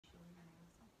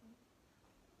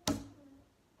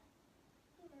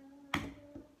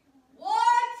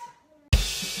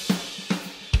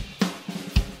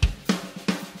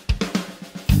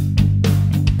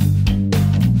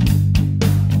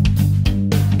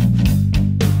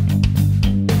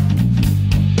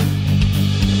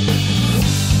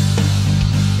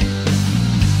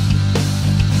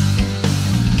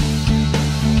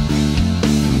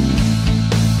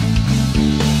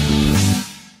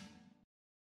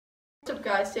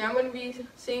Guys, today I'm going to be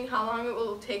seeing how long it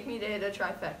will take me to hit a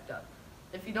trifecta.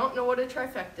 If you don't know what a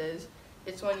trifecta is,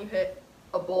 it's when you hit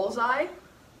a bullseye,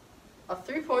 a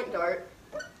 3-point dart,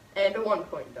 and a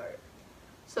 1-point dart.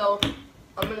 So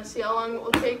I'm going to see how long it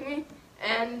will take me.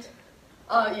 And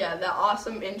yeah, that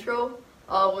awesome intro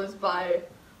was by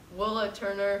Willa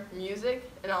Turner Music,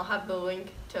 and I'll have the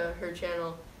link to her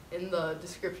channel in the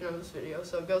description of this video.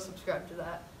 So go subscribe to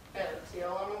that and see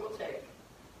how long it will take.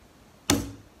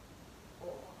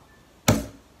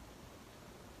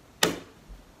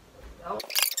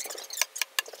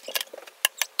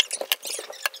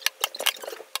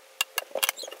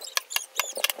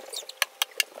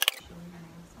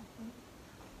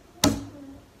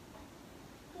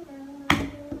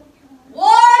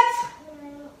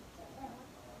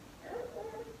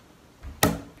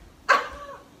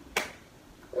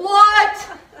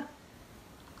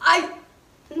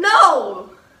 No!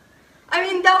 I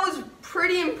mean, that was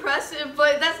pretty impressive,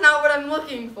 but that's not what I'm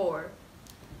looking for.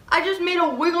 I just made a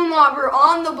wiggle knobber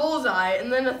on the bullseye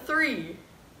and then a 3.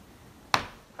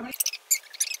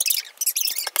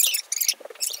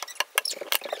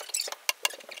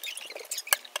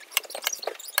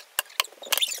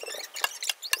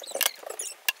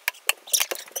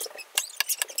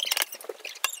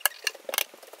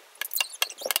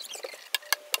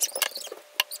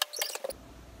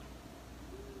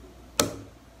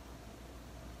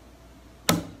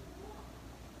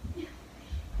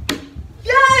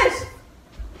 Yes!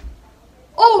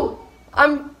 Oh,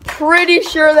 I'm pretty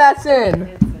sure that's in.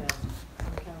 It's in.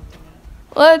 I'm counting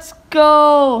it. Let's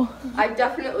go. I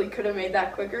definitely could have made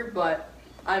that quicker, but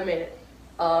I made it.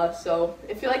 So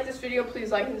if you like this video,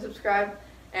 please like and subscribe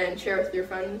and share with your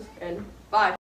friends, and bye.